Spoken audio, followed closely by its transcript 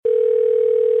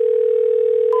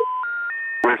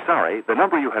sorry, the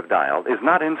number you have dialed is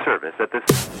not in service at this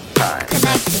time.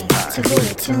 Connecting to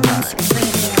Hula Tunes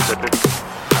Radio.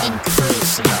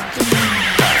 Increasing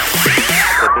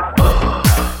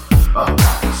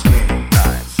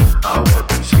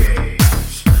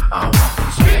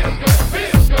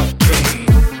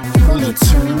Hula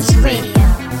Tunes Radio,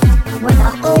 where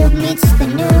the old meets the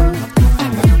new,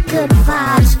 and the good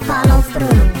vibes follow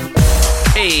through.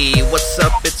 Hey, what's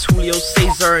up? It's Julio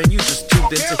Cesar, and you just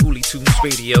tuned into Hula Tunes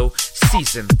Radio,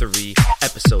 Season 3,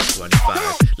 Episode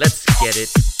 25. Let's get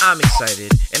it. I'm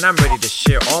excited, and I'm ready to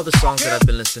share all the songs that I've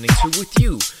been listening to with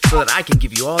you, so that I can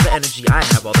give you all the energy I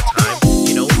have all the time,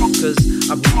 you know, because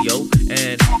I'm Julio,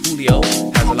 and Julio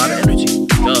has a lot of energy.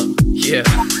 Duh, yeah.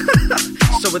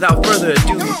 So without further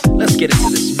ado, let's get into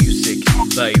this music,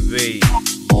 baby.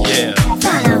 Yeah.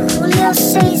 Follow Julio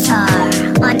Cesar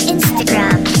on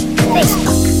Instagram,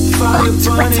 Facebook, or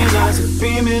Funny Twitter. eyes are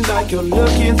beaming like you're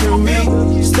looking through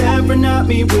me, staring at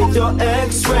me with your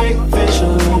X-ray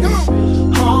vision.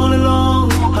 All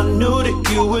along, I knew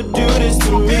that you would do this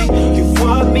to me. You've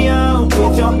worked me out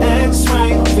with your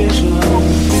X-ray vision.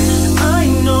 I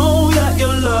know that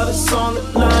your love is on the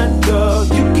line, girl.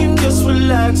 You can just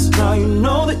relax now. You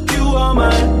know that you are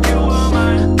mine.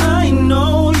 I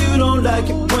know you don't like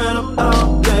it when I'm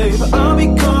out late, but I'll be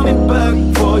coming back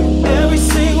for you every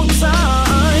single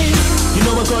time. You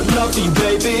know I got love for you,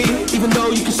 baby, even though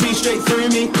you can see straight through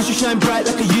me. Cause you shine bright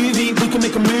like a UV. We can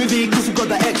make a movie, cause you got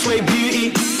that X-ray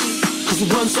beauty. Cause you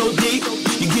run so deep.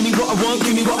 You give me what I want,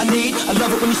 give me what I need. I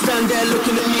love it when you stand there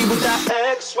looking at me with that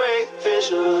X-ray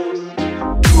vision.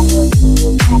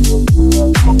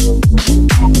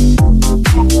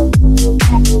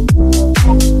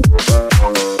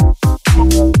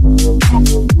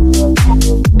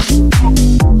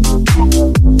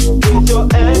 With your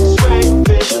X-ray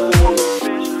vision.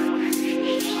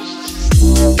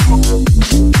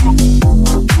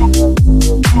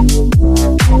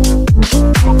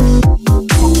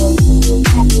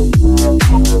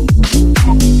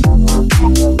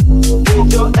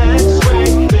 With your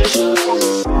X-ray vision.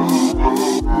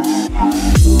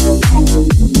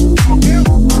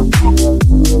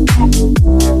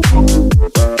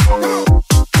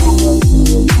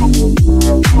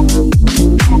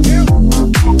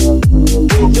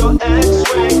 With your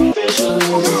X-ray vision.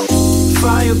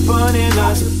 Fire burning,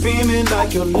 eyes are beaming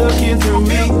like you're looking through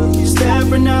me,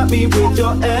 staring at me with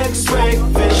your X-ray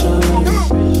vision.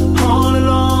 All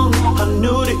along, I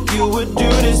knew that you would do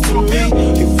this to me.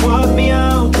 You've worked me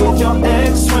out with your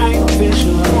X-ray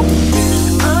vision.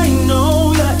 I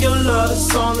know that your love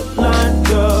is on the line,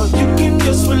 girl. You can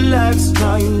just relax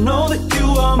now. You know that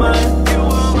you are mine.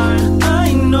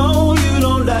 I know you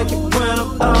don't like it when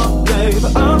I'm out late,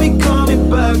 but I'll be coming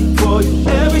back for you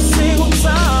every single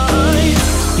time.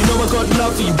 You know I got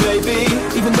love for you, baby,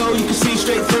 even though you can see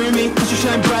straight through me. Cause you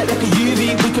shine bright like a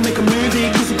UV. We can make a movie,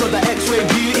 cause you got that X-ray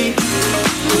beauty.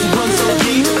 Cause you run so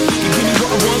deep. You give me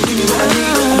what I want, give me what I need.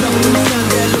 I love it when you stand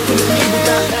there looking at me with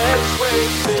that X-ray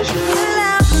vision.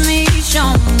 Love me, show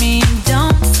me,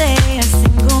 don't say a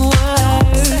single word.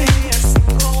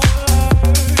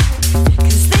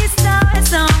 Cause these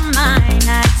thoughts are mine,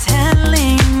 not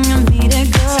telling me to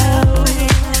go.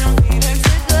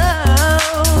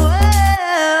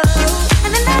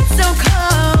 And the night's so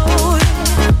cold,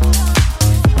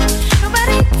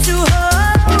 nobody to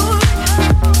hold.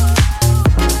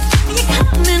 Are you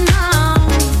coming home?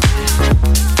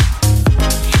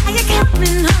 Are you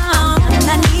coming home? And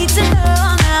I need to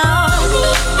know now.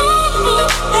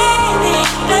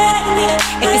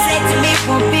 If you say to me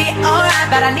we'll be alright,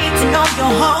 but I need to know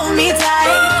you'll hold me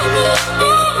tight.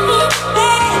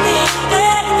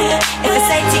 If I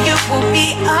say to you we'll be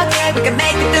okay, we can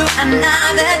make it through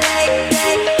another day.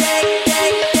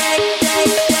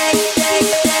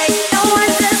 No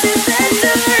one does it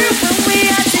better when we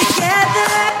are together.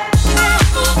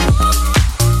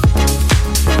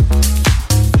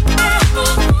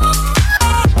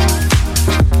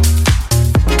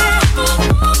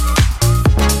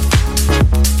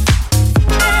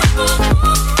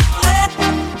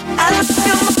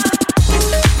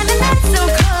 And the night's so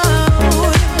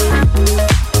cold,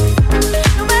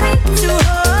 nobody to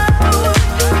hold.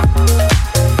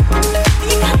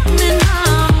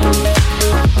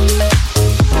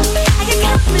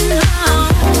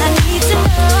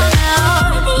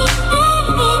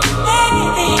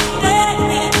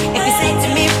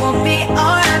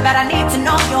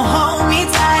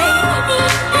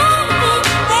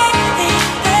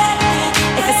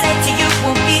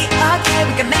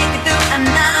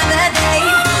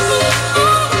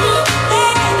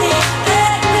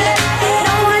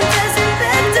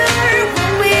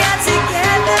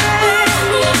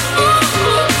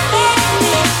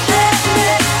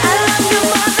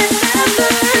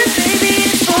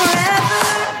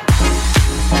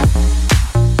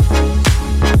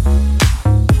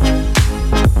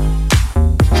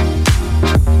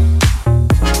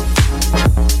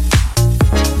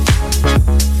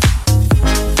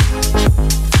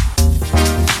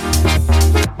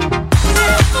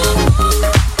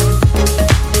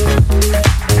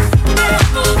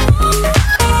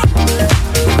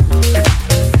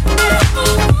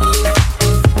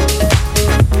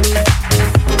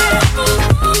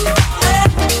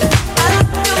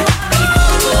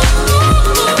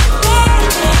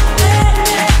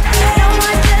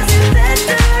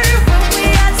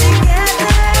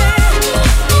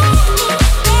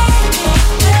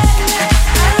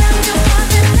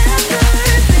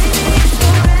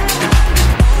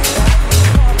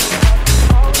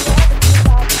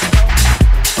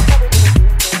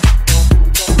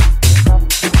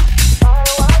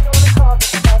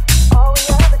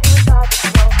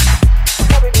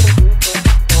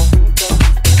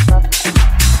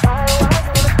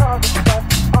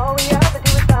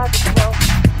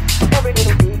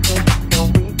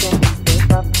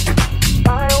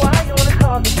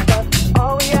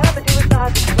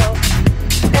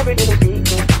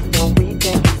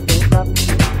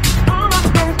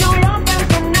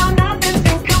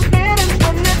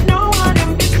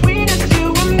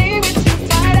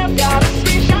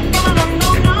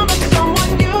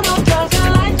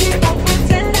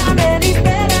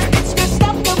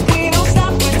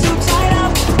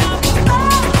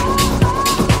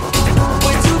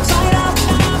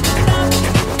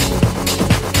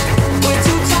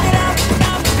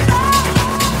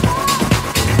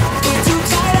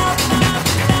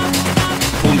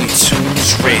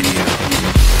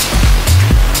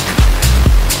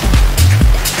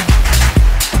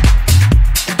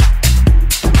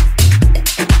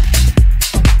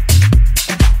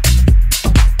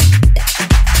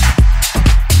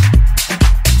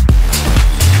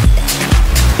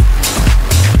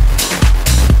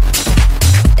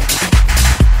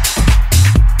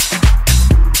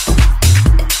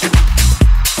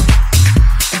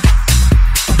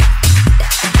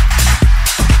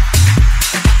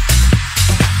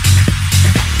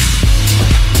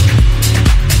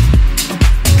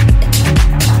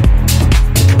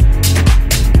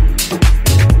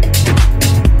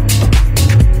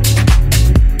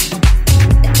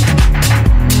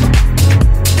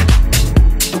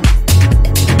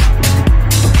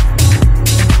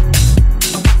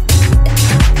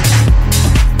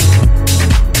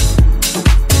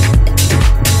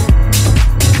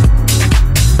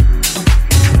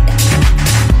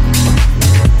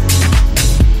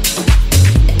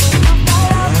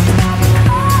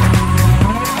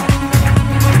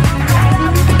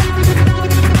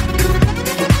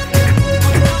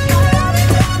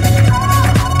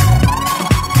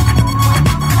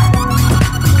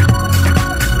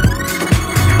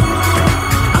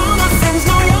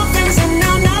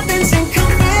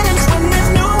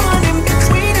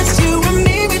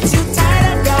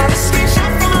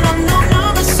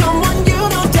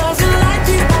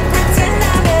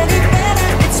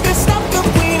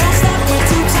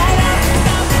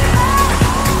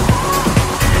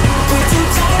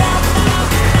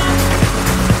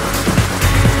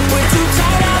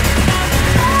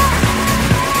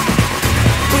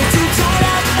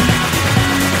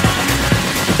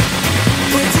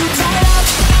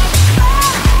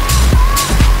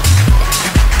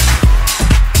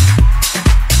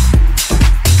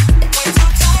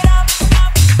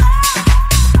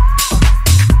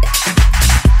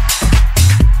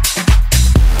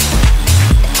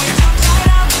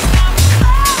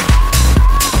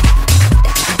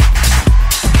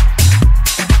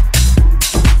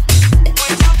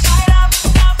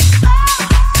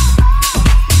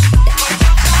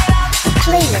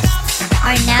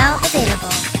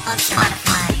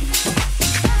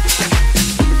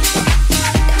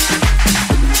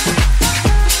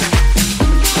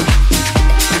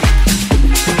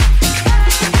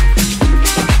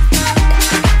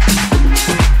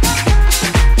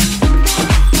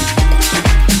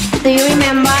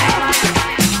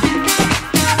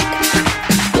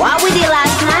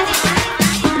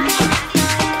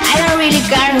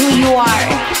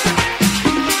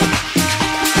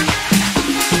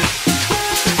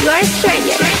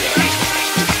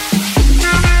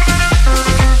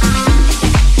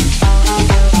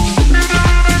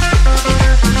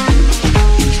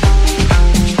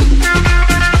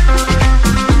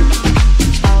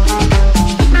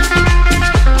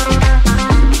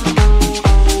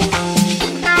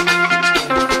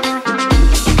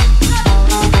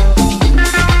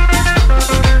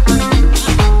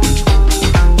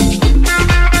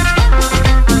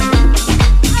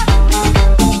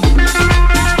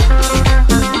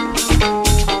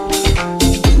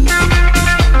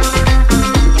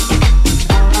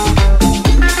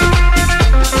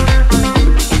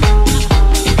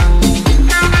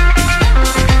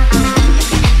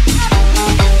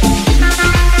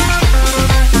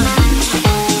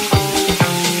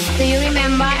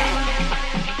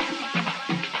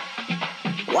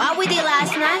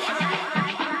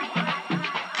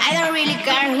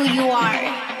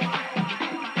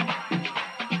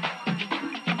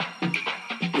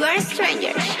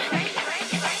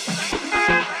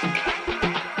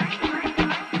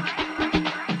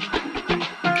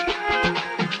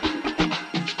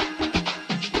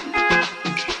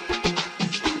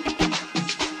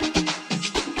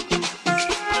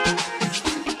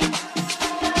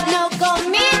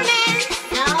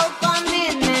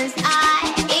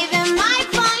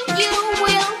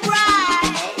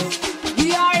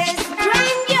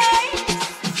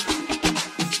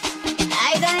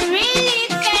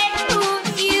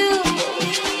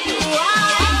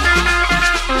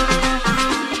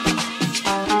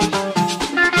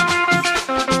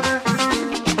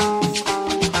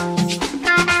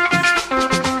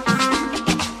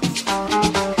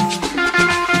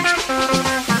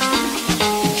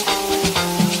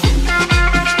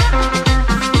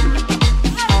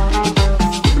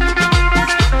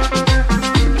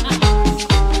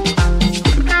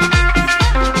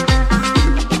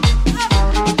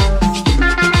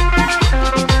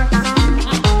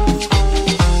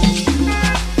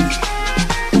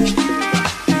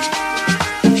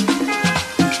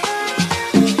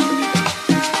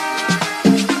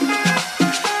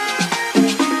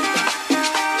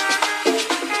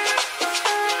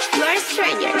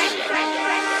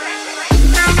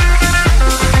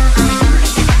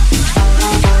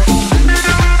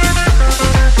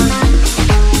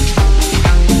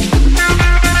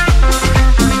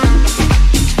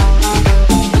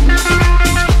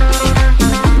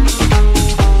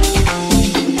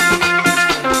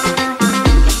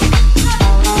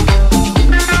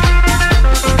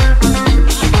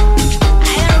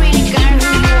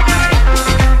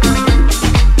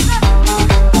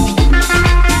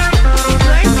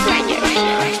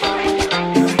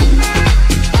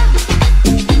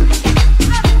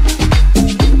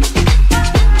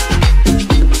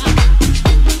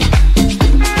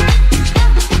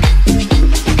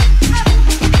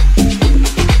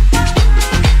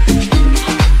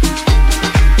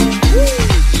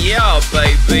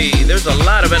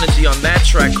 of energy on that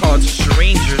track called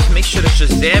Strangers. Make sure to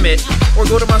Shazam it or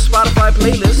go to my Spotify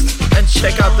playlist and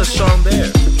check out the song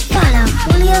there. Follow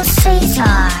Julio Cesar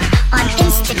on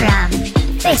Instagram,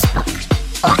 Facebook,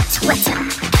 or Twitter.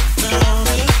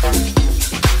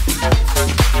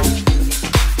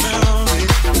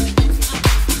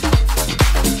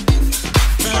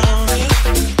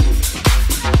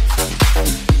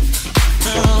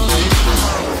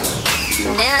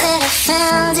 Now that I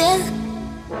found you,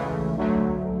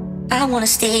 I wanna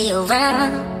stay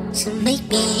around to make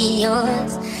me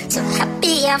yours. So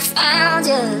happy I found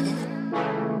you.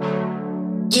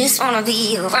 Just wanna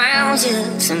be around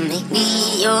you to make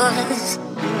me yours.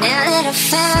 Now that I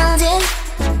found you,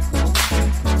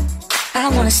 I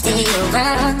wanna stay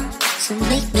around to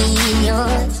make me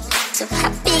yours. So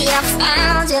happy I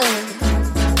found you.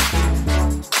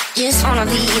 Just wanna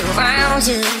be around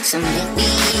you to make me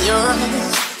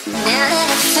yours. Now that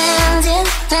I found you,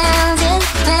 found you,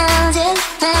 found you,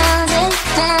 found you,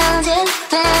 found you,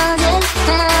 found you,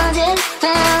 found you,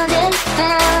 found you,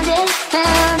 found you,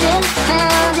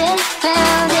 found you,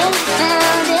 found you, found you,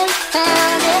 found you,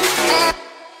 found you,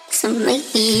 so make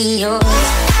me yours.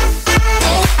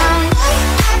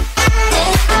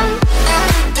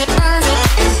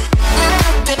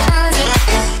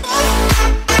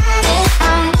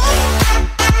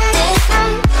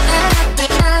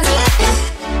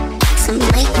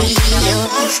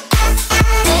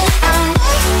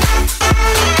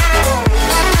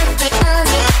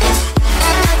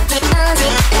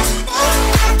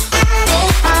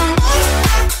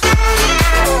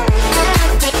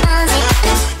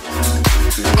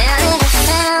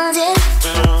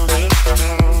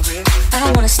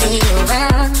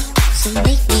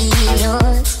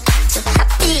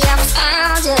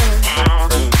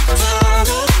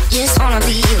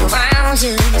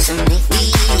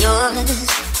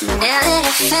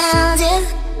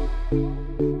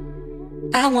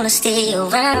 I wanna stay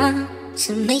around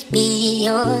to make me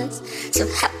yours. So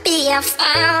happy I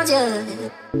found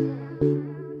you.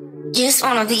 Just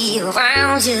wanna be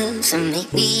around you to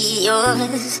make me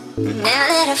yours. Now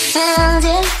that I found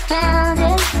you, found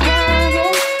you, found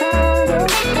you, found you,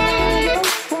 found you.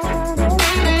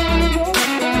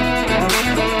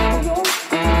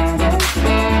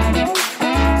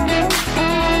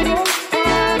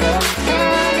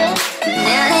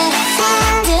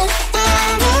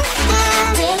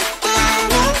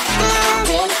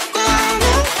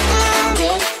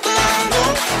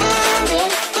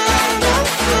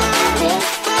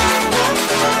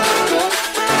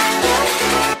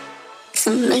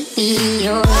 So make me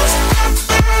yours.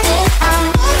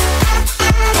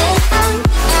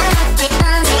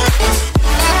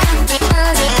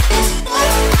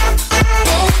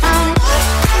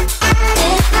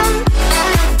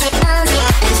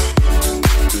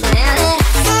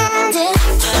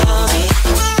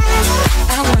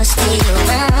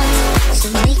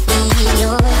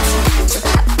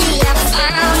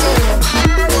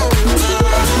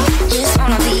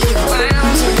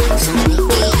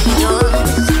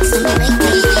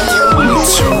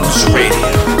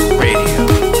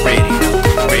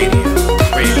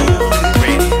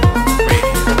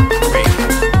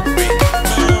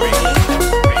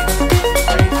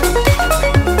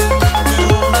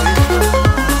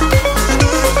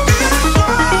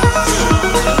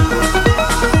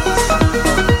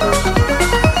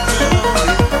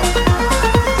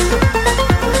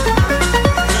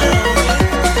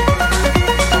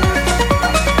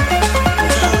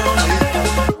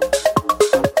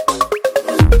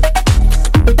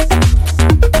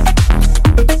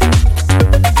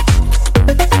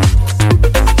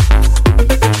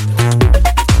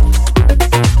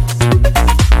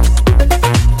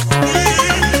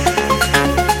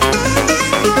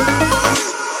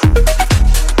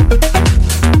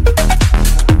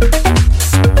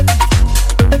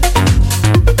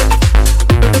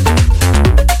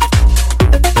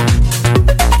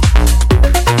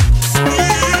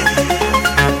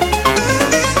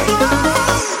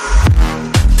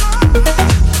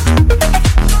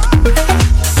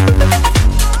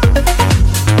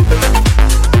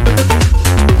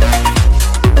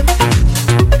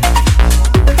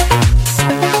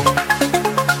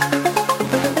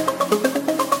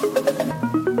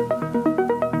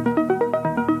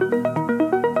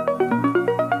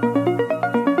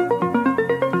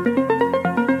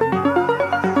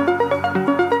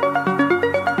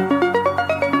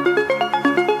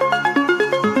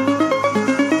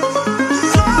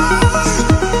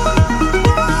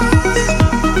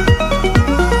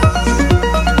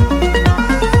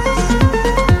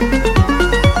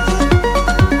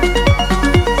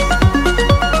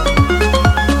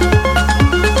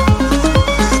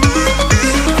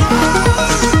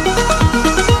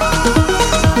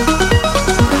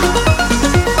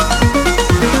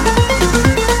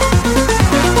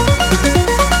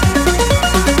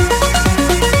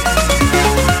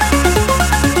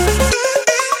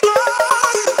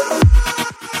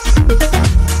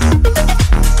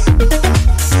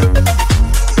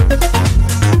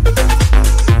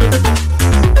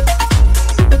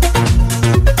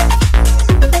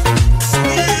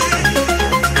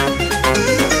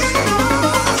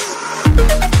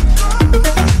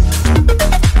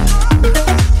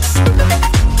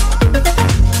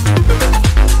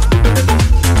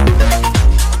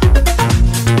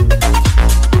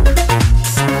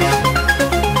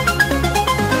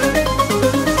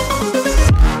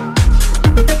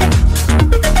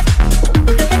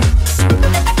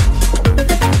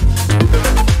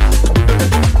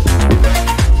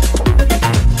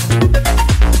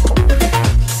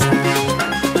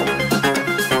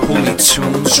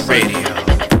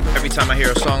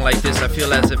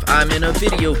 I'm in a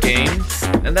video game,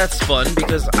 and that's fun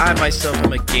because I myself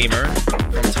am a gamer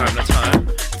from time to time.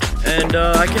 And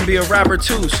I can be a rapper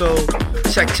too, so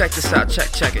check this out.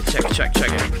 Check it.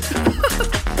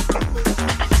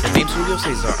 My name's Julio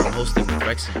Cesar, I'm hosting with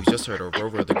Rex, and you just heard a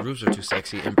rover. The grooves are too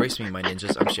sexy. Embrace me, my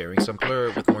ninjas. I'm sharing some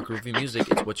plur with more groovy music.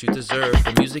 It's what you deserve.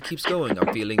 The music keeps going.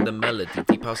 I'm feeling the melody.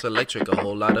 Deep house electric, a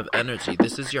whole lot of energy.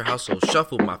 This is your household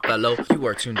shuffle, my fellow. You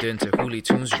are tuned in to Hoolie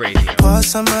Tunes Radio. Pour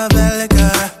some of that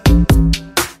liquor.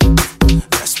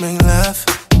 Let's make love.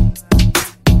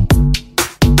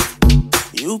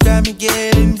 You got me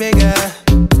getting bigger.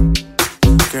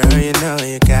 Girl, you know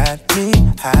you got me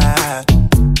high.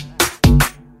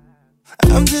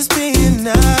 I'm just being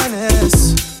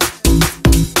honest.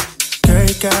 Girl,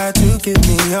 you got to get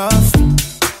me off.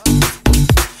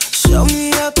 Show me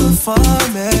your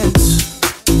performance.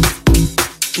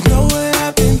 You know what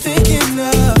I've been thinking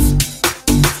of.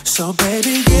 So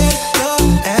baby, get your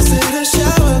ass to the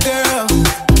shower, girl.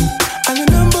 I'm the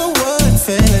number one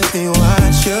fan, let me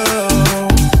watch you.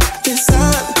 This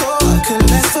encore could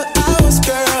last for hours,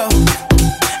 girl.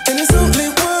 And there's only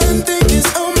one thing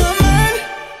that's on my mind.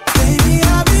 Baby,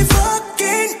 I'll be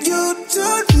fucking you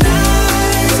tonight.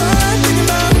 That's all I'm thinking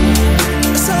about.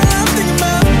 That's all I'm thinking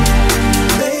about.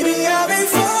 Baby, I'll be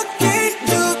fucking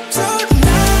you tonight.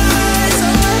 That's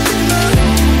all I'm thinking about.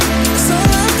 That's all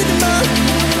I'm thinking about.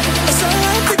 That's all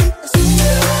I'm thinking about.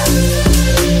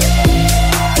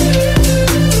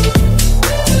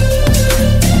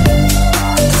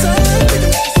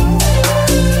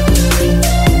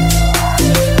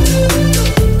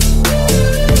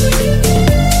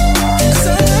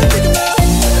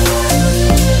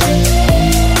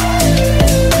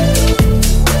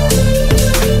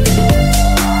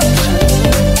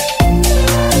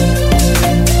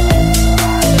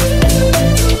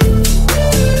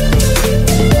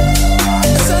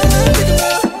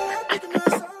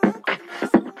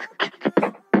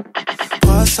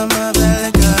 Pour some of that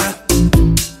liquor.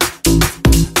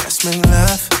 Let's make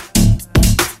love.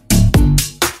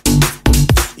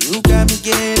 You got me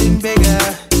getting bigger.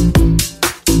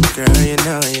 Girl, you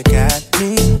know you got me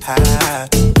high.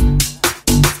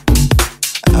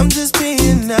 I'm just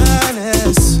being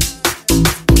honest.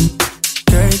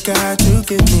 Girl, you got to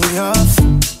get me off.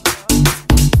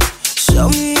 Show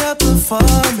me your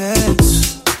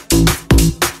performance.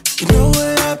 You know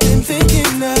what I've been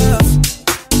thinking of.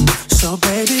 So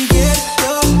baby, get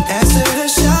your ass to the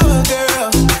shower, girl.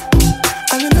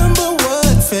 I'm the number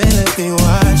one fan, let me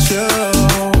watch you.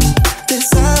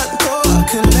 This encore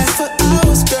could last for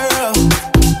hours, girl.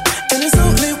 And there's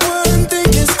only one thing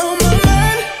that's on my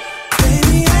mind.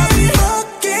 Baby, I'll be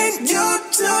fucking you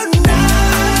tonight.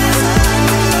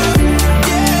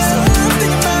 Yeah, that's all I'm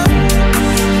thinking about.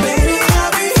 Baby,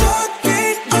 I'll be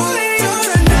fucking you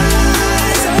tonight.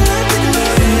 That's all I'm thinking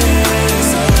about.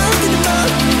 That's all I'm thinking about.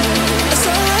 That's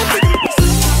all I'm thinking about. That's all I'm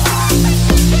thinking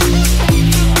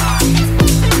about.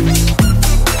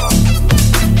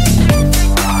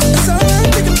 That's all I'm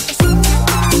thinking about. That's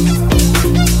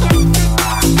all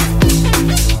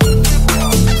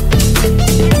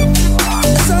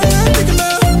I'm thinking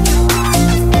about.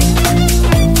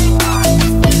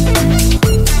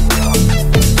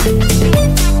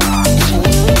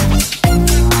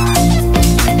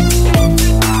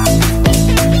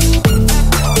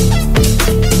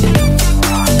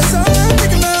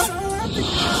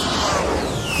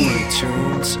 Hoolie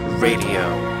Tunes Radio.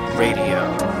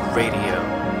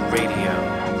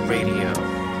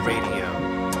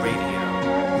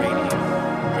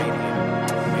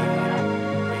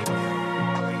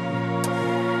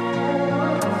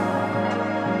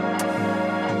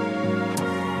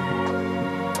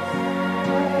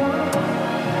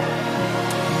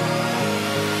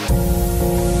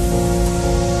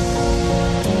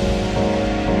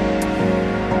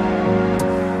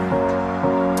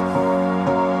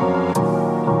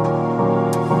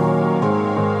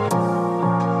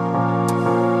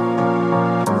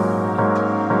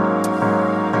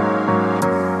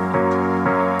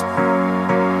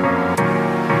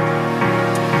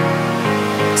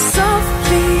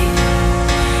 Softly,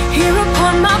 here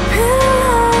upon my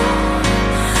pillow,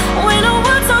 when our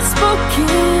words are spoken,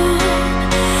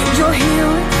 you're here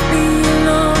with me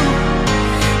alone.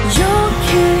 Your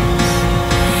kiss,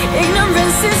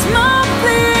 ignorance is my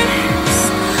bliss,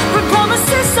 but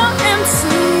promises are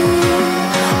empty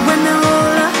when they're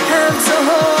all I have to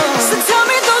hold. So tell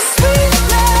me those sweet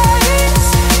lies,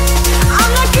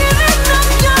 I'm not giving up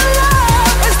your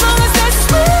love as long as that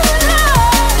sweet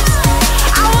lies.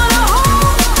 I wanna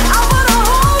hold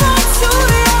on to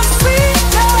your sweet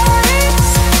lies.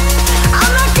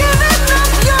 I'm not giving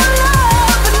up your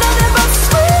love, but nothing but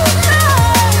sweet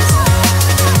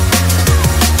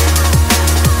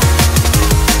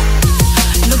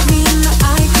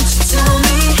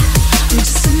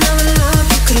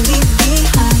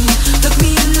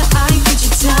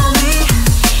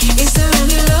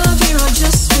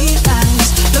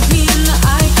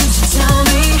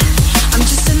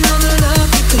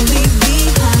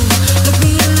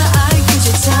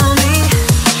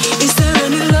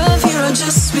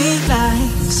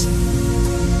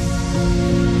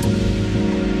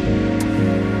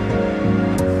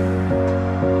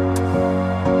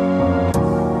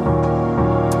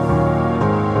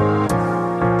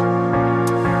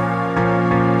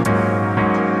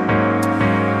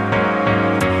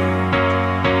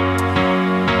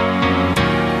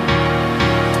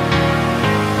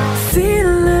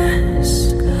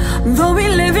Though we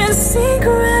live in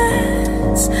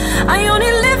secrets, I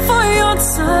only live for your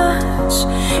touch.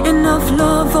 Enough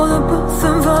love for the both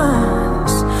of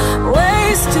us.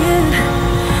 Wasted,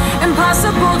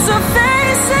 impossible to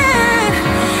face it.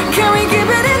 Can we keep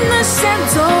it in the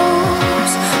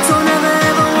shadows? Don't ever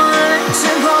ever wanna let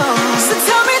you go. So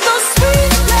tell me those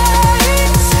sweet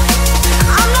lies.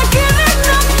 I'm not giving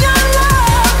up your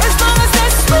love as long as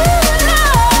they're sweet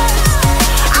lies.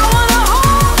 I wanna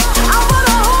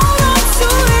hold on to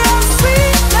your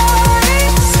sweet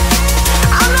lies.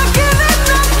 I'm not giving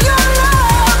up your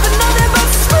love and nothing but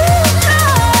sweet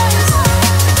lies.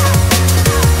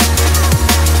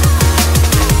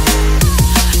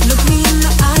 Look me in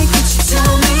the eye, could you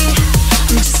tell me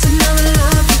I'm just another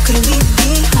love you could leave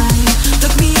behind?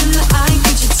 Look me in the eye,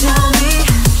 could you tell me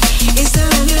is there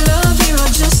any love here or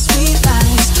just sweet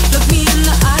lies? Look me in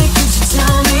the eye, could you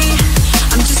tell me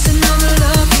I'm just another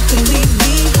love you could leave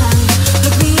behind?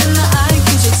 Look me in the eye,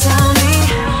 could you tell me?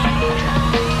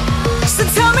 So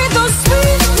tell me those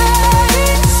sweet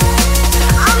lies.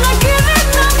 I'm not giving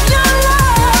up your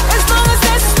love as long as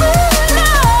they're sweet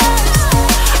lies.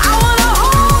 I wanna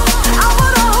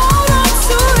hold on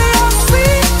to your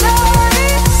sweet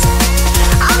lies.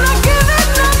 I'm not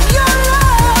giving up your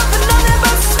love and nothing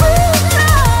but sweet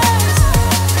lies.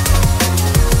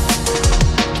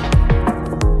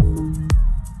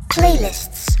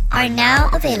 Playlists are now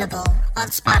available on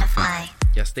Spotify.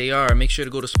 Yes, they are. Make sure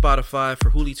to go to Spotify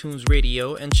for Hoolie Tunes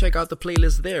Radio and check out the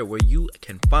playlist there where you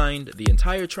can find the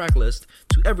entire track list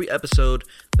to every episode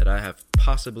that I have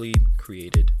possibly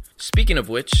created. Speaking of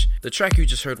which, the track you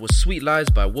just heard was Sweet Lies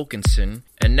by Wilkinson,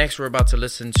 and next we're about to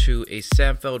listen to a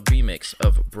Samfeld remix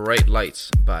of Bright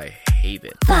Lights by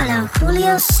Haven. Follow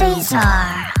Julio Cesar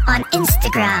on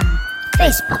Instagram,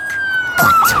 Facebook,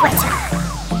 or Twitter.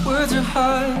 Words are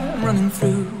high, I'm running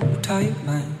through a tired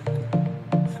mind.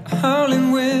 A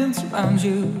howling wind surrounds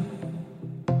you.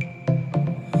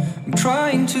 I'm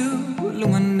trying to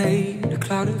illuminate a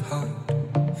clouded heart.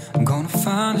 I'm gonna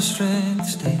find the strength to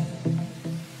stay.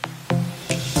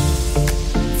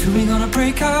 Feel we gonna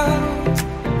break out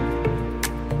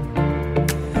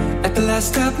at the last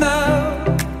step now.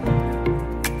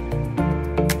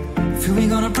 Feel we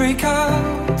gonna break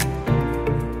out.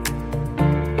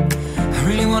 I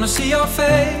really wanna see your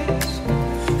face.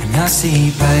 And I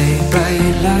see bright,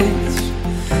 bright lights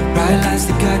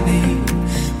that got me.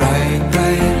 Bright,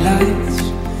 bright lights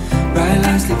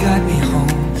that got me home.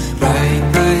 Bright,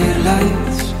 bright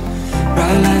lights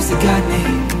that got me.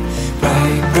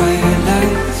 Bright, bright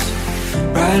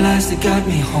lights that got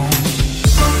me home.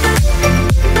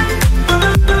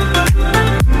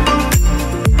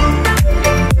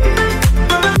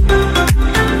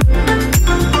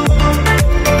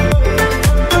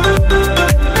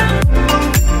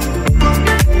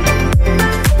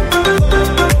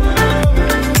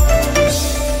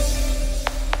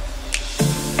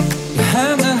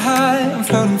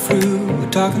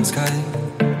 Darkened sky,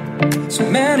 so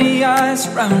many eyes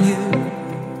around you.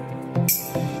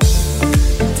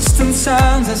 Distant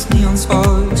sounds as neon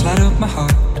sparks light up my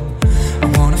heart. I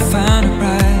wanna find a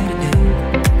brighter day.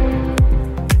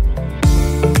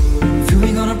 Feel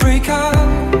we gonna break out.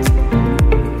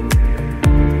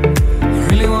 I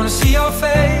really wanna see your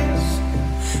face.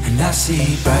 And I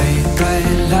see bright, bright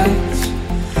lights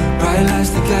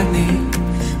that got me.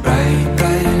 Bright,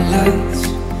 bright lights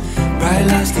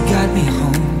that got me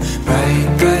home. Bright,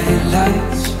 bright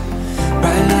lights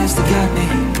that got me.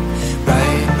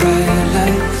 Bright, bright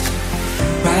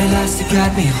lights that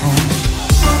got me home.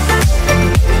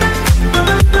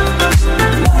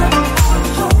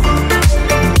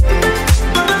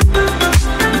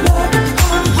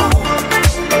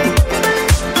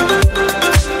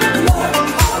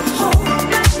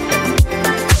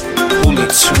 Hoolie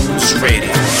Tunes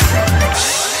Radio.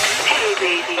 Hey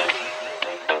baby,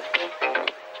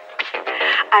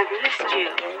 I've missed you.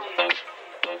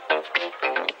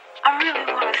 I really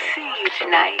want to see you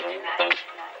tonight.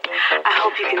 I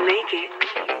hope you can make it.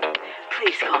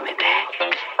 Please call me back.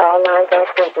 All lines are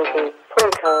frequency.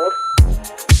 Please hold.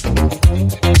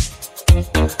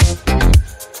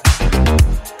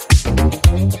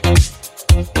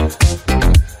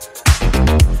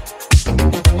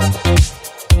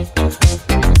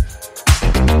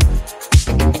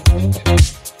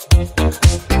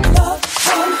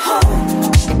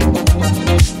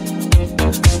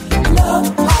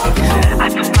 I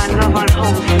put my love on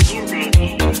hold for you,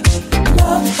 baby.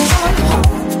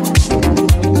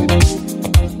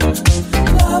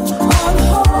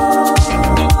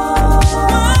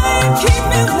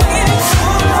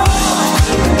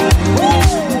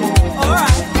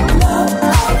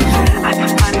 I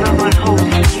put my love on hold for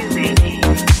you, baby.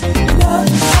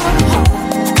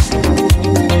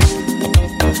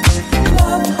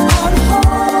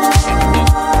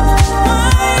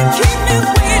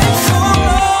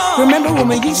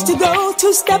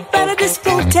 step at a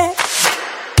discotheque.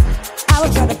 I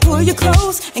would try to pull you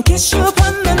close and kiss you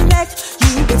upon the neck.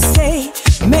 You would say,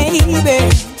 maybe,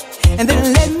 and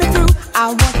then let me through. I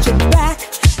want you back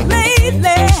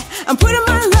lately. I'm putting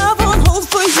my love on hold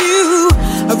for you.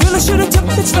 I really should have took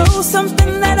it slow,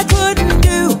 something that I couldn't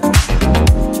do.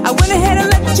 I went ahead and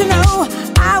let you know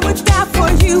I would die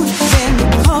for you. Then you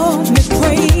called me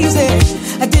crazy.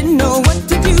 I didn't know what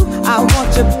to do. I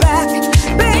want you back,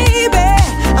 baby.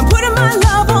 I'm putting my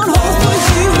love on hold for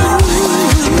you.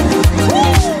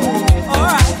 All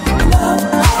right.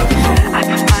 I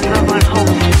put my love on hold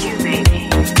for you, baby.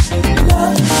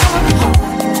 Love on hold.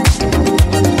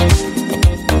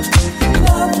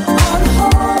 Love on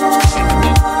hold.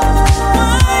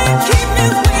 Why keep me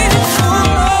waiting so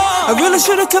long? I really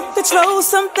should have took it slow,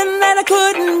 something that I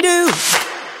couldn't do.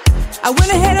 I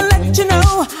went ahead and let you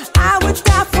know I would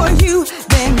die for you.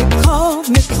 Then you called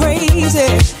me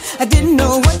crazy. I didn't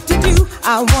know what to do.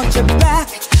 I want you back,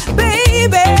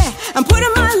 baby. I'm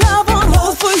putting my love on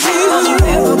hold for you. I'm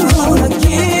never gonna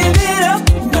give it up,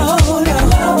 no,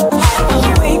 no.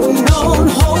 I'm waiting on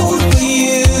hold for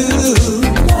you.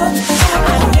 I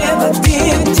never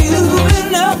did do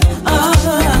enough. On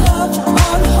hold.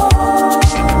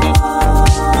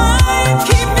 Why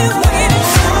keep me waiting?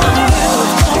 I'm never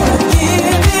gonna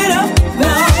give it up,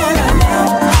 no, no.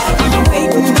 I'm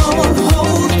waiting on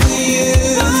hold for you.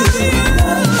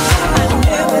 I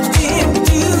never did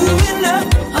do enough.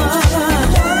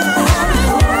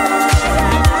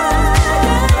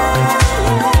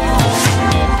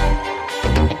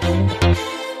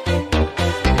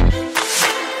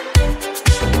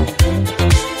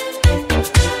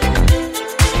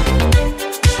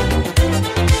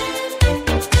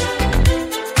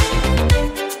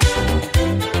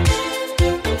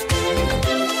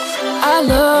 I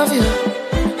love you,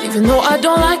 even though I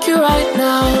don't like you right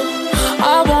now.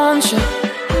 I want you,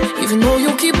 even though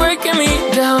you keep breaking me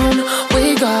down.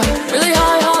 We got really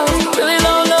high highs, really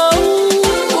low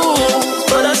lows,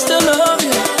 but I still love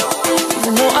you,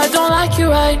 even though I don't like you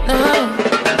right now.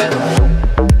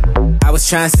 I was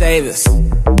trying to save us,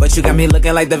 but you got me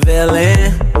looking like the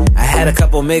villain. I had a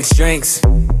couple mixed drinks,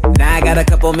 now I got a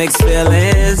couple mixed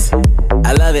feelings.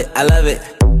 I love it, I love it.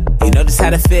 You know just how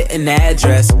to fit in that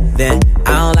dress. Then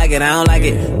I don't like it, I don't like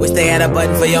it. Wish they had a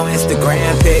button for your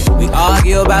Instagram pic. We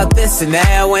argue about this and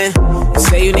that when you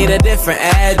say you need a different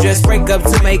address. Break up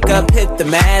to make up, hit the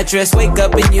mattress. Wake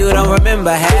up and you don't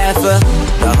remember half of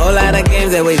the whole lot of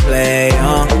games that we play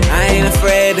on. I ain't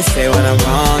afraid to say when I'm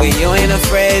wrong, and you ain't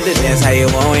afraid to dance how you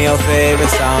want when your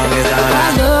favorite song is on.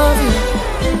 I love you,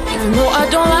 even though I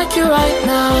don't like you right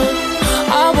now.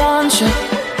 I want you,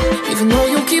 even though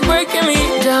you keep breaking me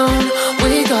down.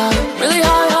 We got really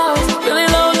high highs, really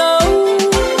low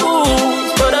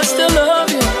lows, but I still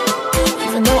love you,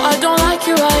 even though I don't like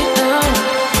you right now.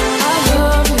 I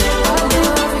love you, I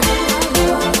love you,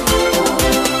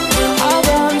 I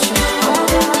want you, I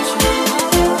want you,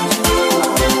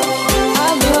 I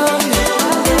love you,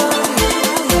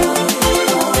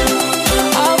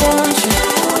 I want you,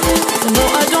 even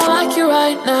though I don't like you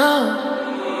right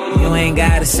now. You ain't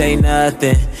gotta say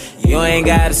nothing. You ain't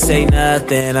gotta say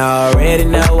nothing. I already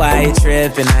know why you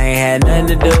trippin'. I ain't had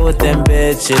nothing to do with them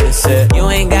bitches. You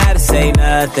ain't gotta say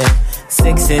nothing.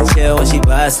 6 and chill when she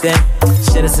bustin'.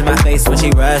 Shit is in my face when she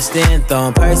rushed in.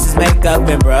 Throwing purses, makeup,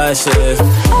 and brushes. I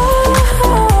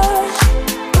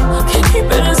can't keep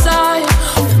it inside.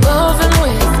 Loving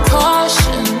with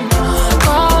caution,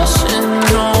 caution.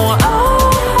 No, I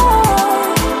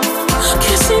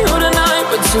can't see you tonight,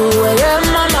 but 2 a.m.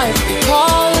 I might be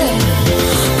calling.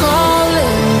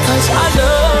 Cause I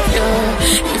love you,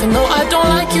 even though I don't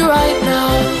like you right now.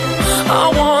 I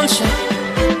want you,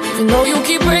 even though you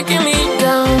keep breaking me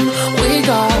down. We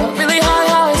got really high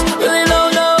highs, really low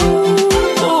lows,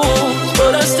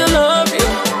 but I still love you,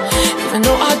 even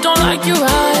though I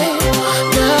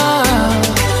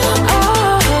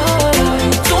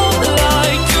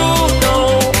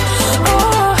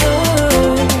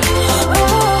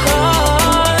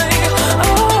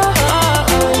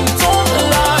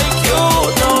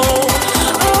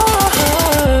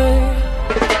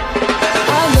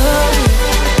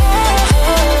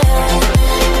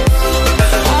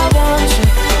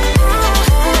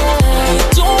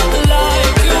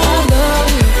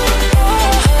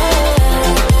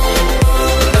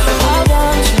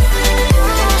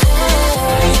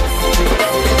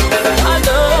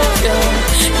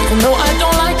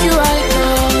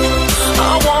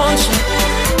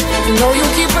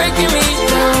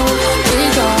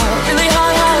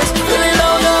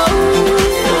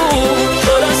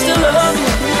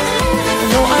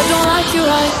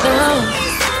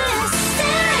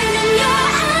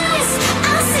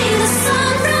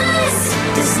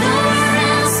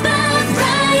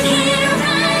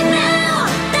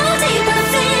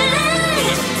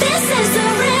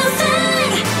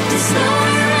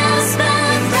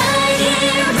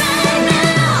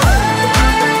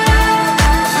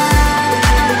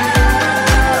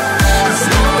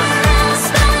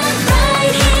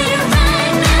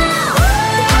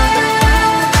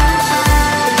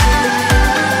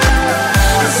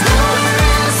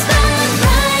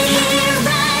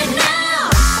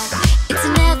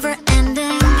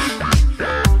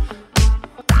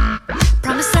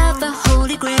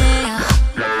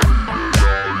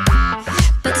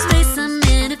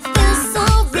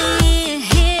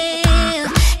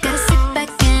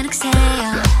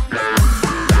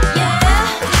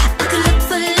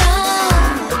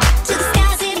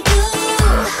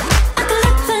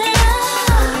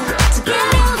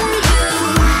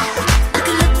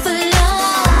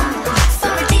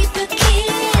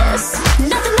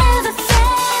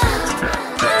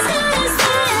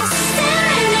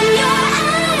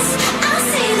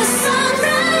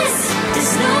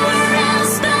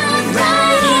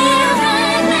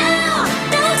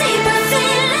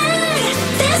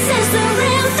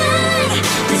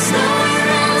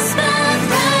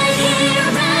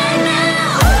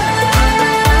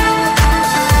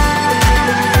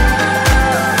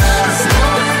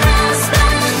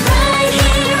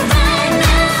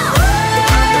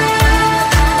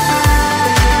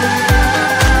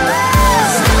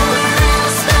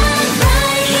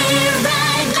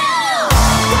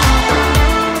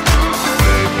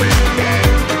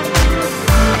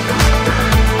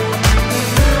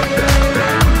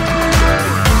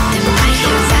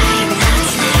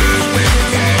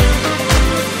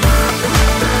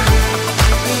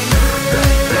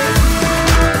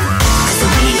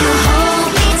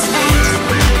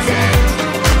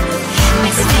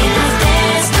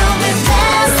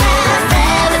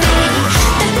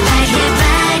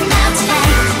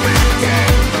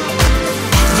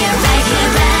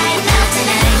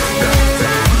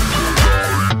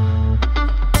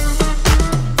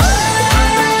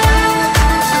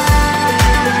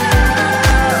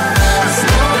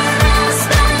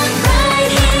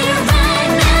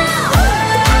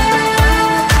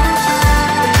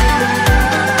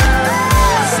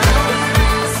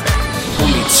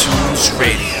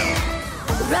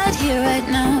Right here, right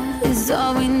now is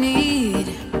all we need.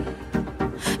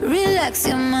 Relax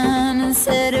your mind and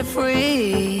set it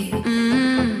free.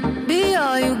 Be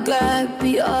all you got,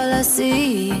 be all I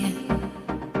see.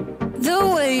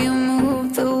 The way you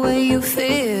move, the way you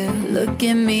feel. Look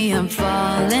at me, I'm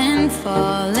falling,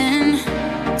 falling.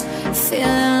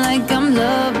 Feeling like I'm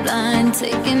love blind,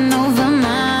 taking over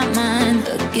my mind.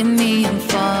 Look at me, I'm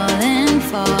falling,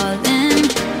 falling.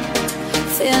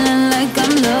 Feeling like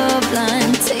I'm love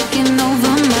blind, taking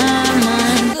over my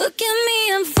mind. Look at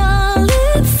me, I'm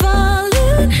falling,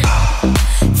 falling.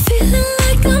 Feeling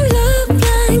like I'm love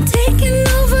blind, taking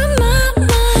over my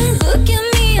mind. Look at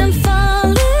me, I'm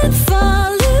falling,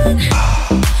 falling.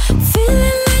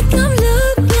 Feeling like I'm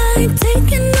love blind,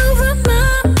 taking over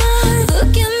my mind.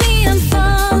 Look at me, I'm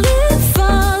falling,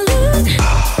 falling.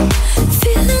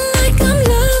 Feeling like I'm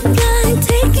love blind,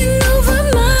 taking over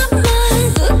my mind.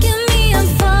 Look at me, I'm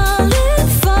falling,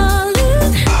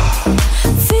 falling.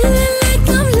 Feeling like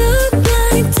I'm love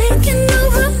blind, taking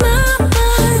over my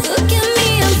mind. Look at me,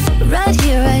 I'm right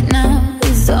here, right now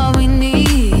is all we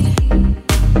need.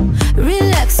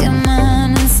 Relax your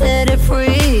mind and set it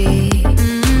free.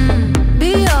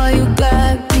 Be all you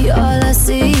got, be all I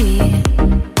see.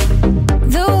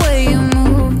 The way you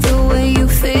move, the way you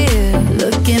feel.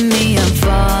 Look at me, I'm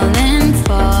falling,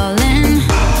 falling.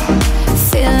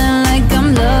 Feeling like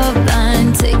I'm love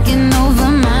blind, taking over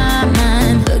my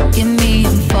mind. Look at me,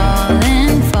 I'm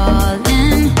falling,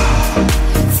 falling.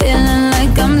 Feeling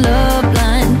like I'm love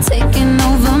blind, taking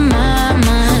over my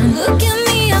mind. Look at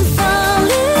me, I'm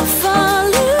falling,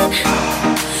 falling.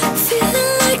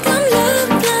 Feeling like I'm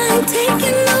love blind,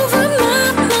 taking over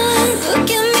my mind.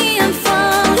 Look at me, I'm falling,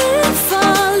 falling.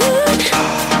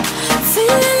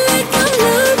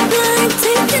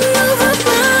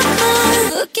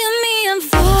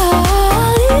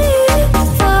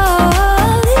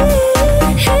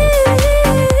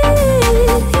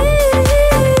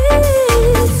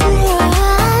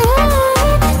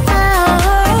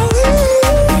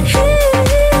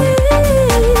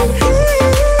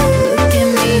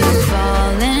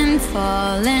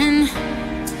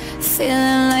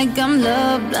 Feeling like I'm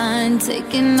love blind,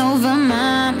 taking over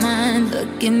my mind.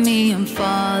 Look at me, I'm falling, falling. Look at me, I'm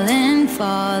falling,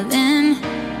 falling.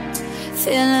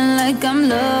 Feeling like I'm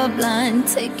love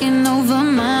blind, taking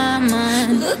over my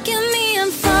mind. Look at me, I'm falling, falling. Feeling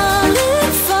like I'm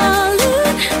love blind,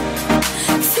 taking over my mind. Look at me,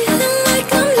 I'm falling, falling. Feeling like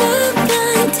I'm love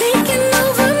blind, taking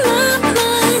over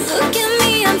my mind. Look at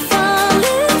me, I'm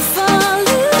falling,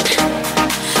 falling.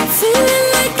 Feeling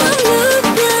like I'm love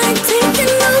blind,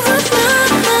 taking over my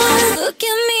mind. Look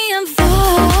at me,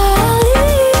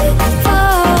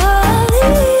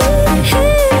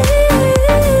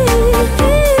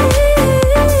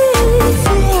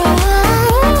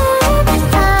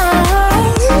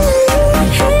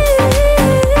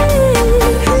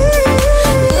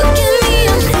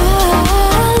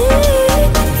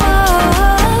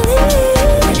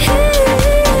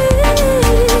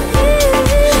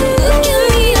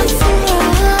 I'm falling,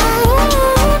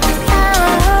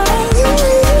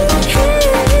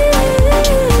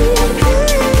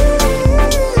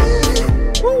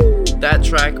 falling. That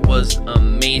track was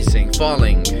amazing.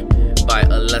 Falling by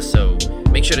Alesso.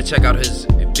 Make sure to check out his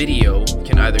video. You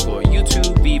can either go to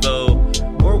YouTube, Vivo,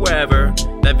 or wherever.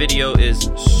 That video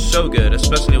is so good,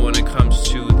 especially when it comes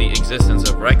to the existence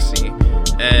of Rexy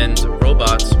and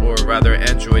robots, or rather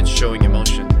androids, showing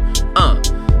emotion.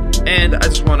 And I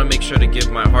just want to make sure to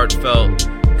give my heartfelt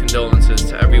condolences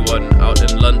to everyone out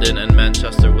in London and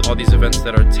Manchester with all these events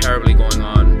that are terribly going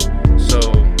on. So,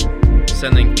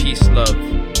 sending peace, love,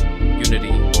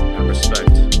 unity, and respect.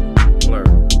 Blur.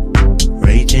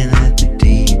 Raging at the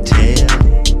detail.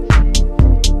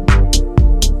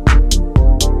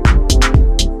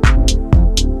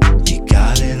 You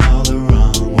got it all the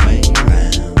wrong way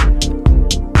round.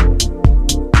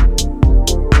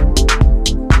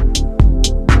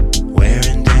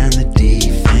 Wearing down the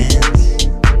defense.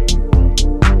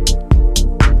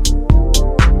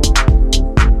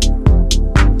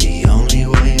 The only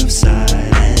way of sight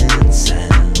and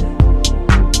sound.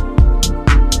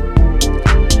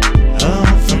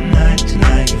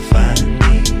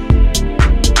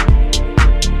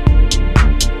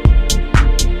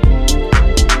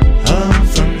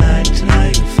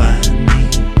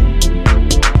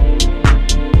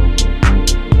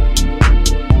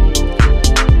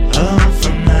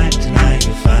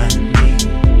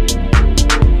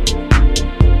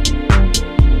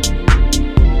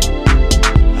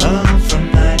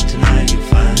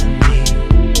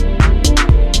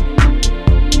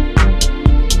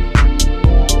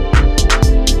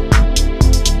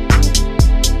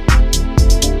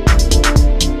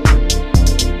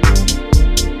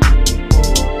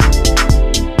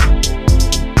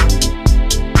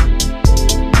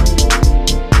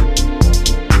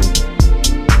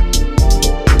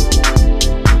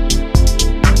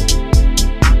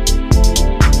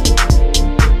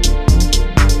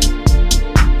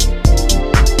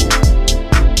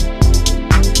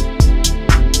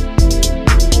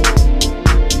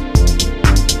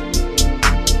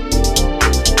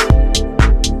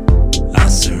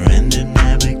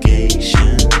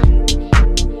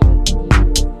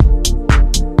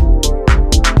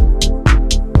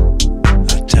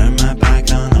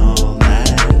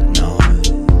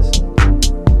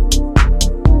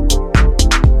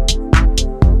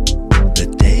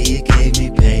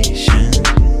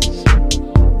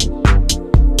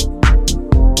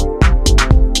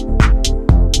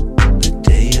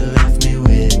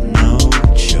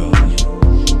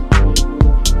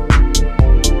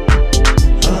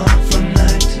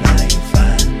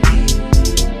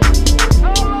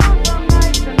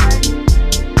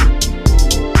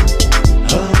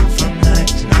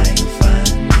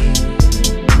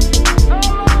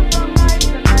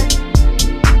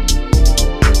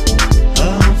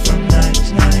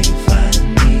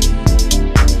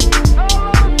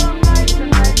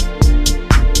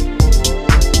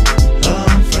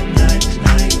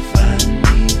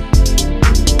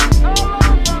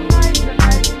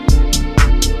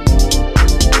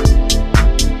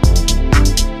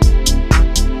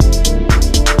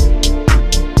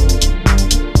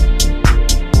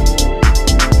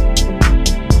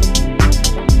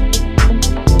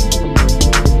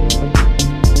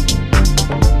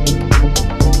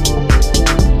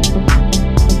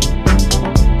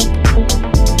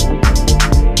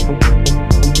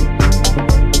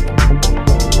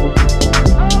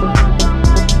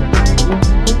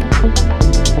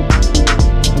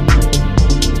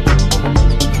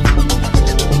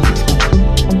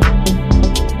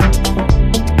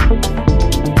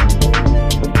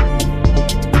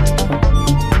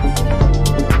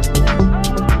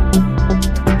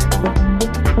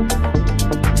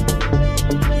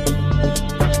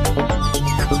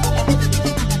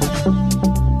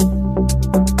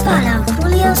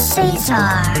 Cesar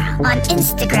on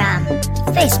Instagram,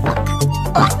 Facebook,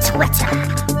 or Twitter.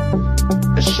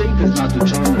 The shape is not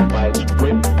determined by its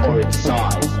width or its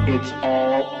size. It's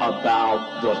all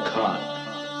about the cut.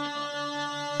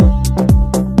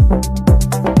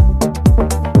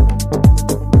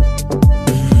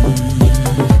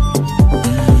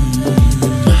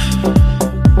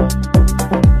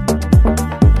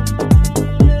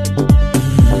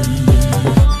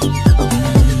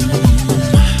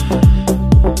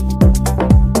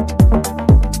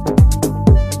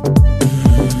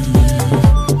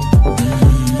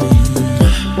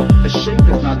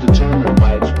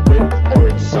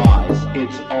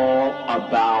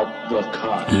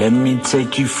 Let me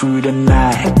take you through the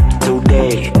night, till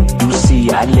day. You see,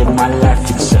 I live my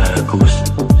life in circles.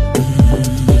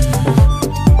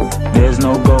 There's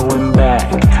no going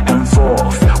back and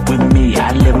forth. With me,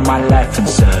 I live my life in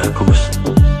circles.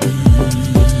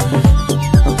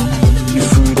 You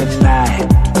through the night,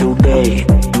 till day.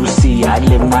 You see, I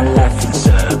live my life in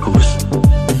circles.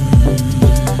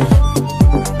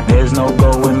 There's no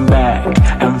going back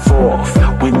and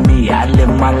forth. With me, I live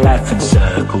my life in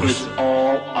circles.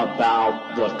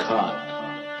 About the cut.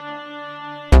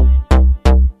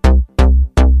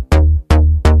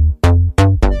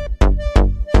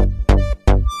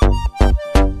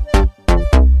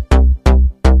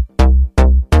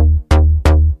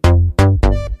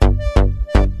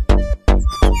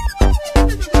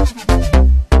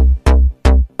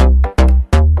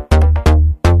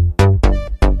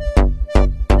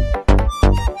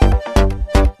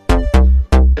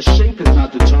 The shape is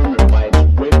not determined by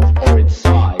its width or its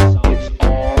size. It's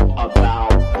all about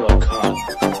the cut.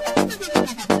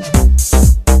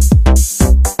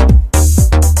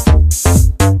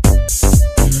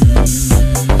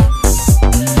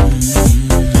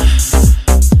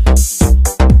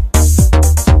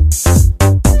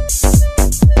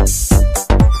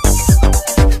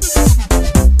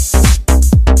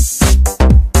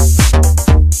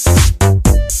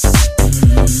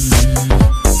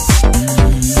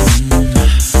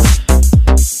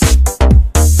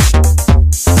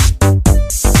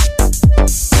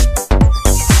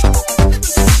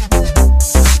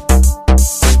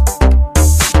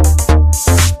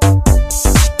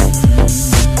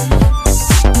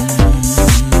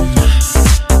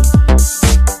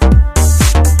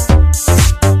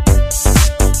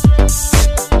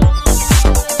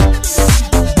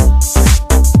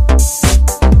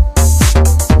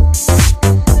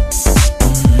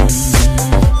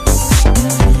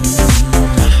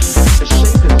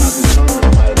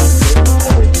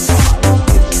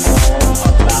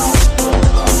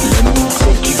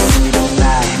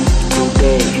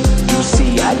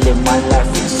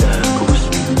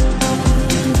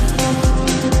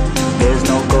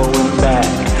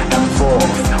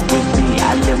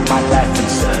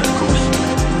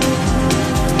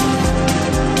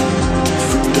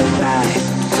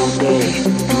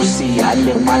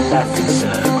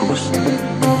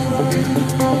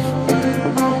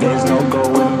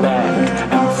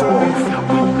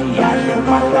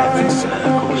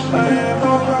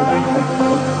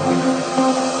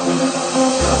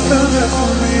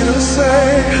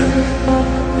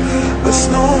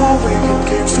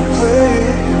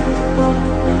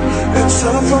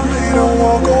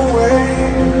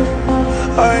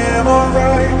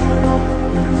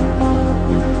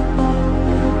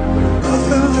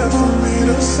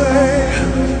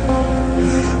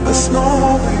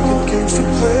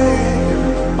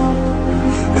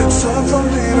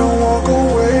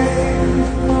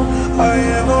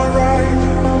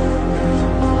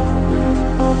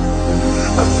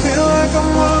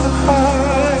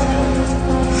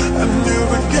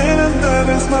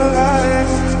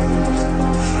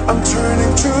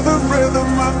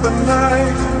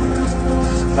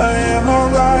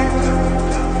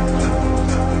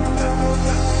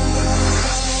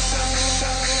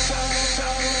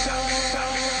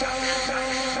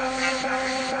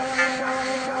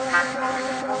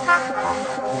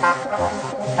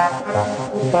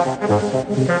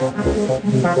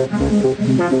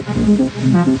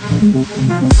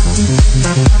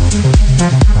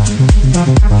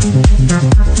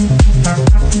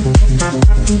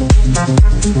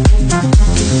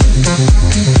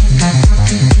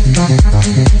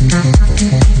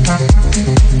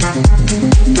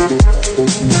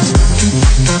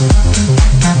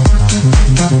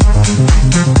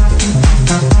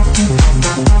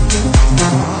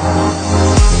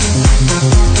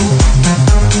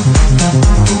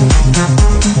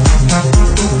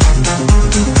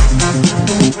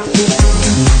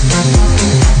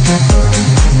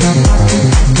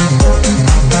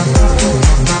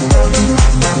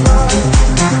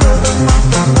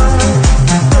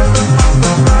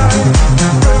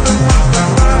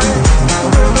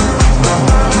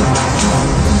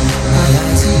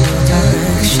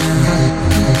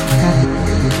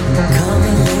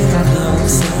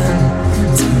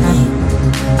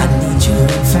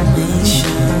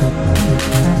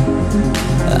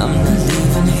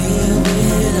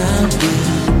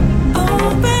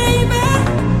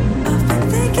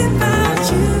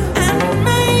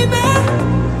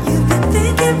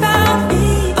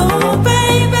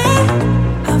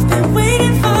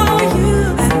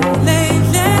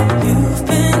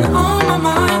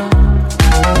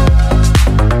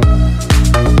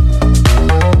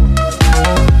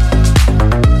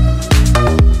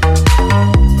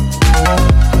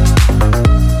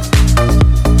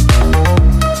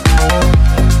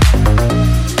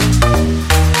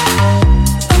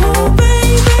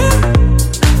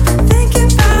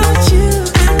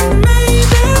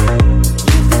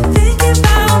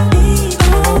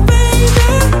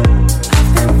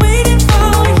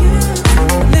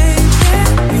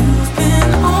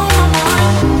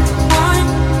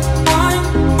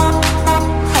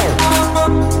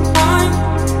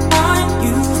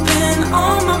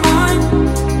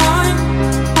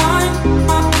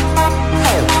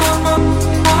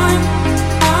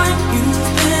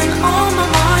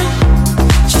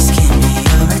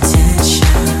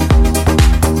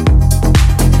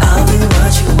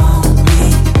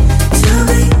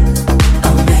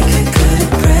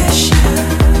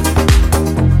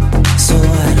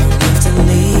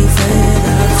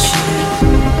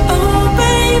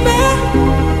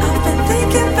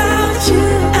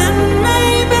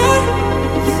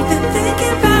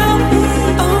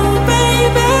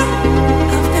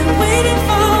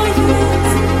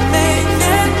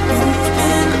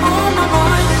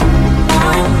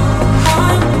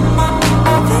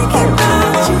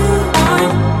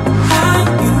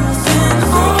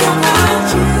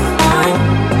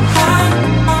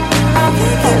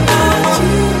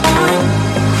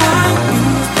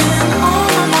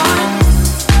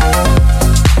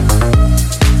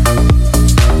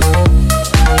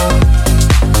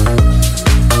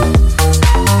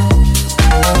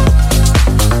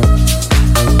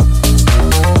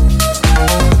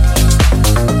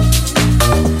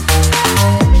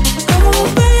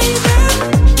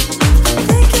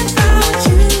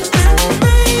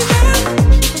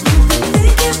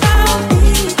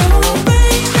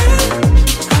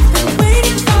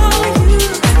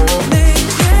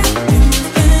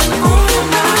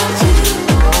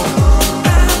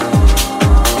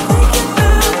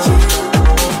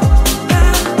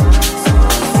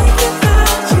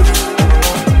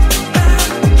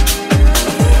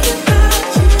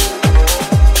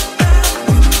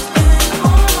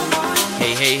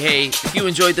 Hey, if you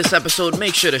enjoyed this episode,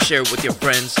 make sure to share it with your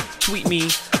friends, tweet me,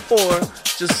 or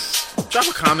just drop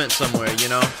a comment somewhere,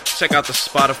 Check out the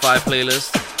Spotify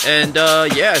playlist. And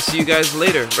yeah, see you guys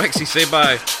later. Rexy, say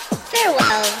bye.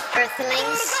 Farewell,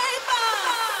 Earthlings.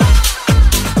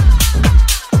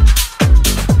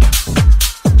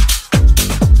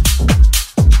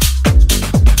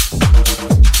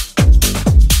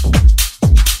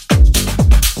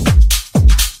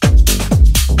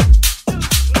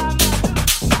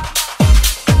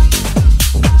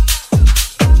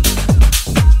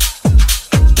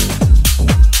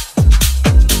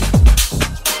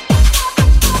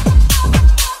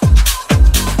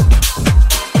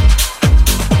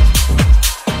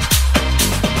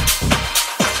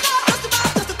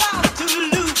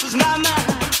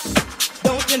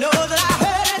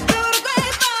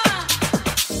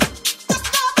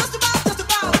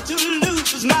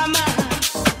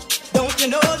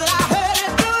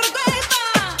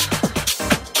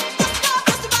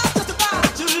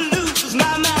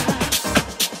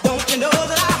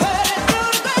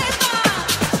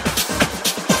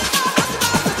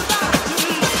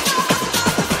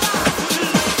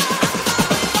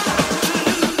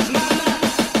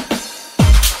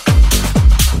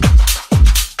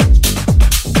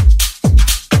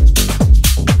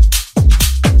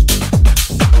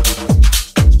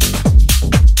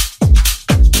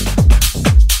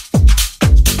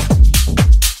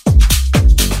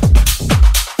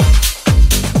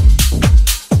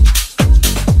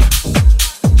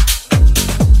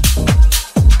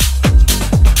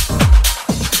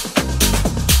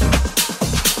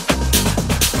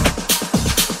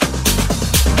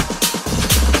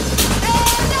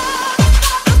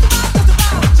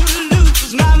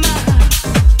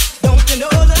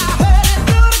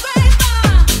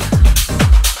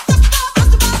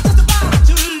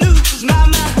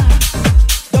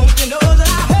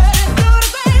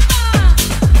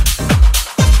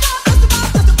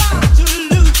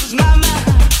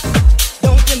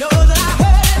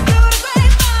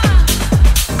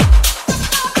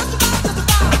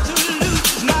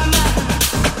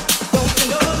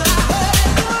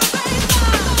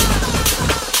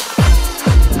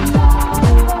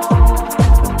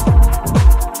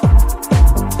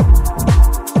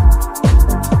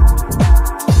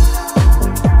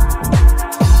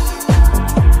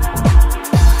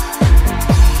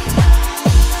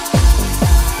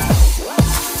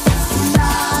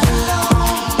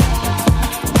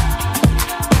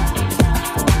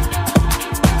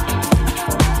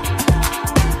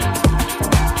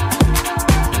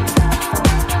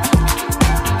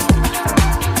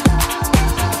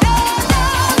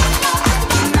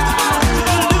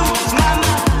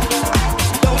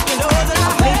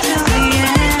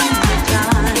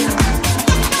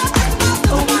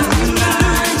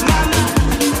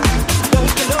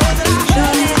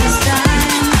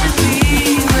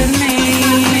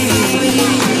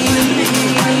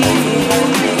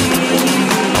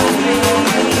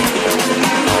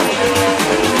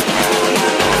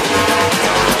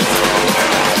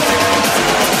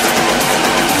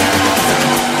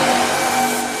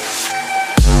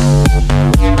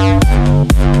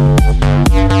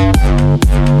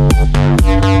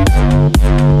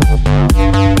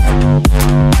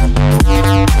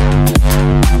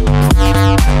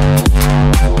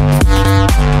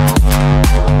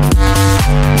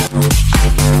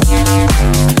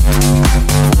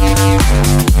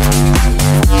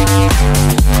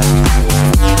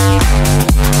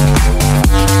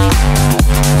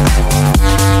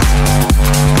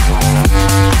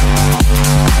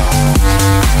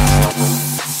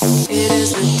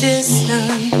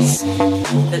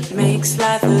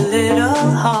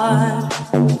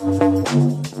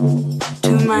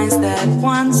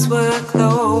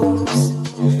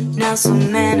 So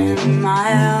many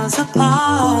miles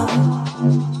apart,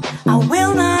 I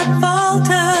will not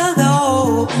falter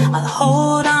though. I'll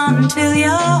hold on till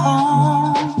you're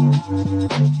home,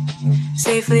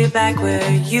 safely back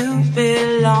where you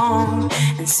belong,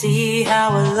 and see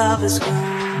how our love has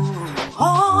grown.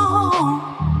 Oh,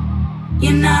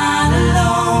 you're not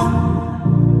alone.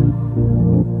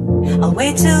 I'll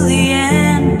wait till the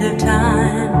end of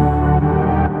time.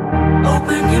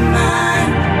 Open your mind.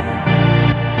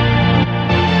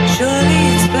 Surely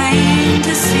it's plain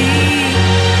to see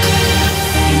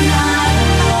you're not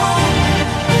alone.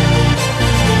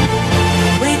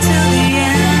 Wait till the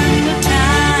end of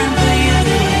time for you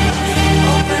to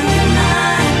open your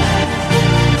mind.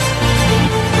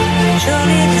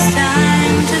 Surely it's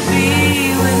time to be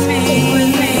with me,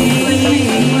 with me, with me,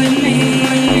 with me,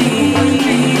 with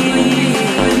me, with me,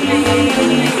 with me, with me,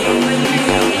 with me,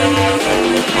 with me.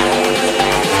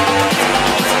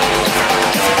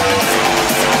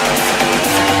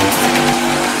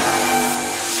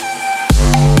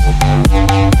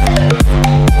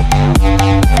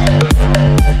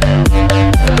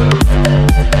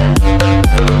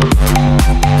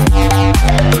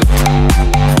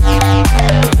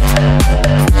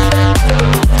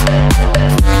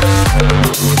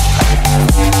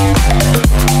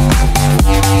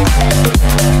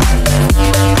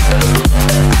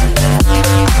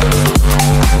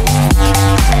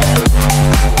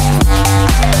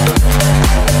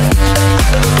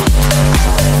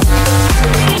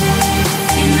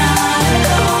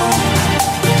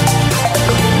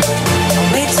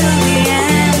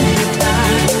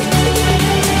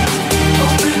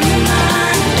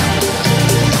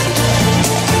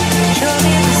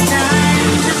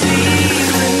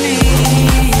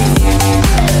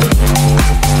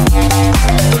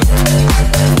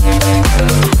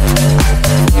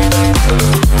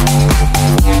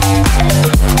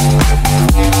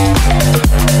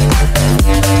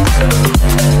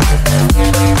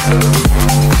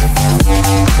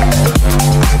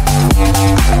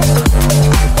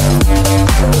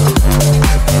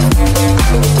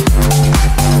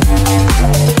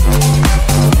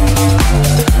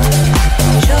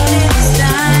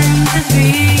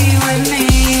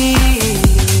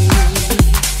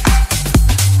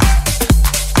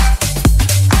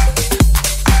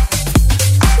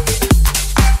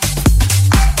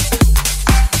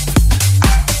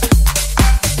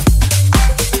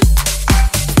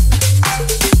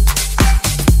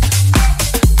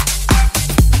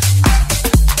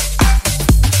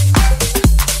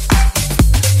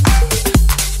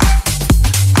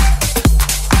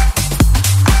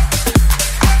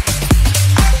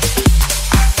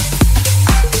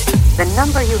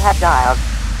 have dialed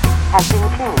has been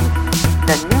changed.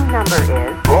 The new number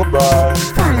is... Bye-bye.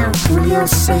 Follow Julio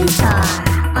Cesar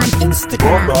on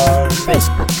Instagram,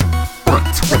 Facebook, or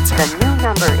Twitter. The new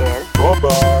number is...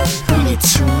 Julio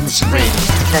Tunes Radio.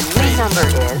 The new number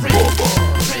is...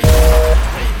 Bye-bye.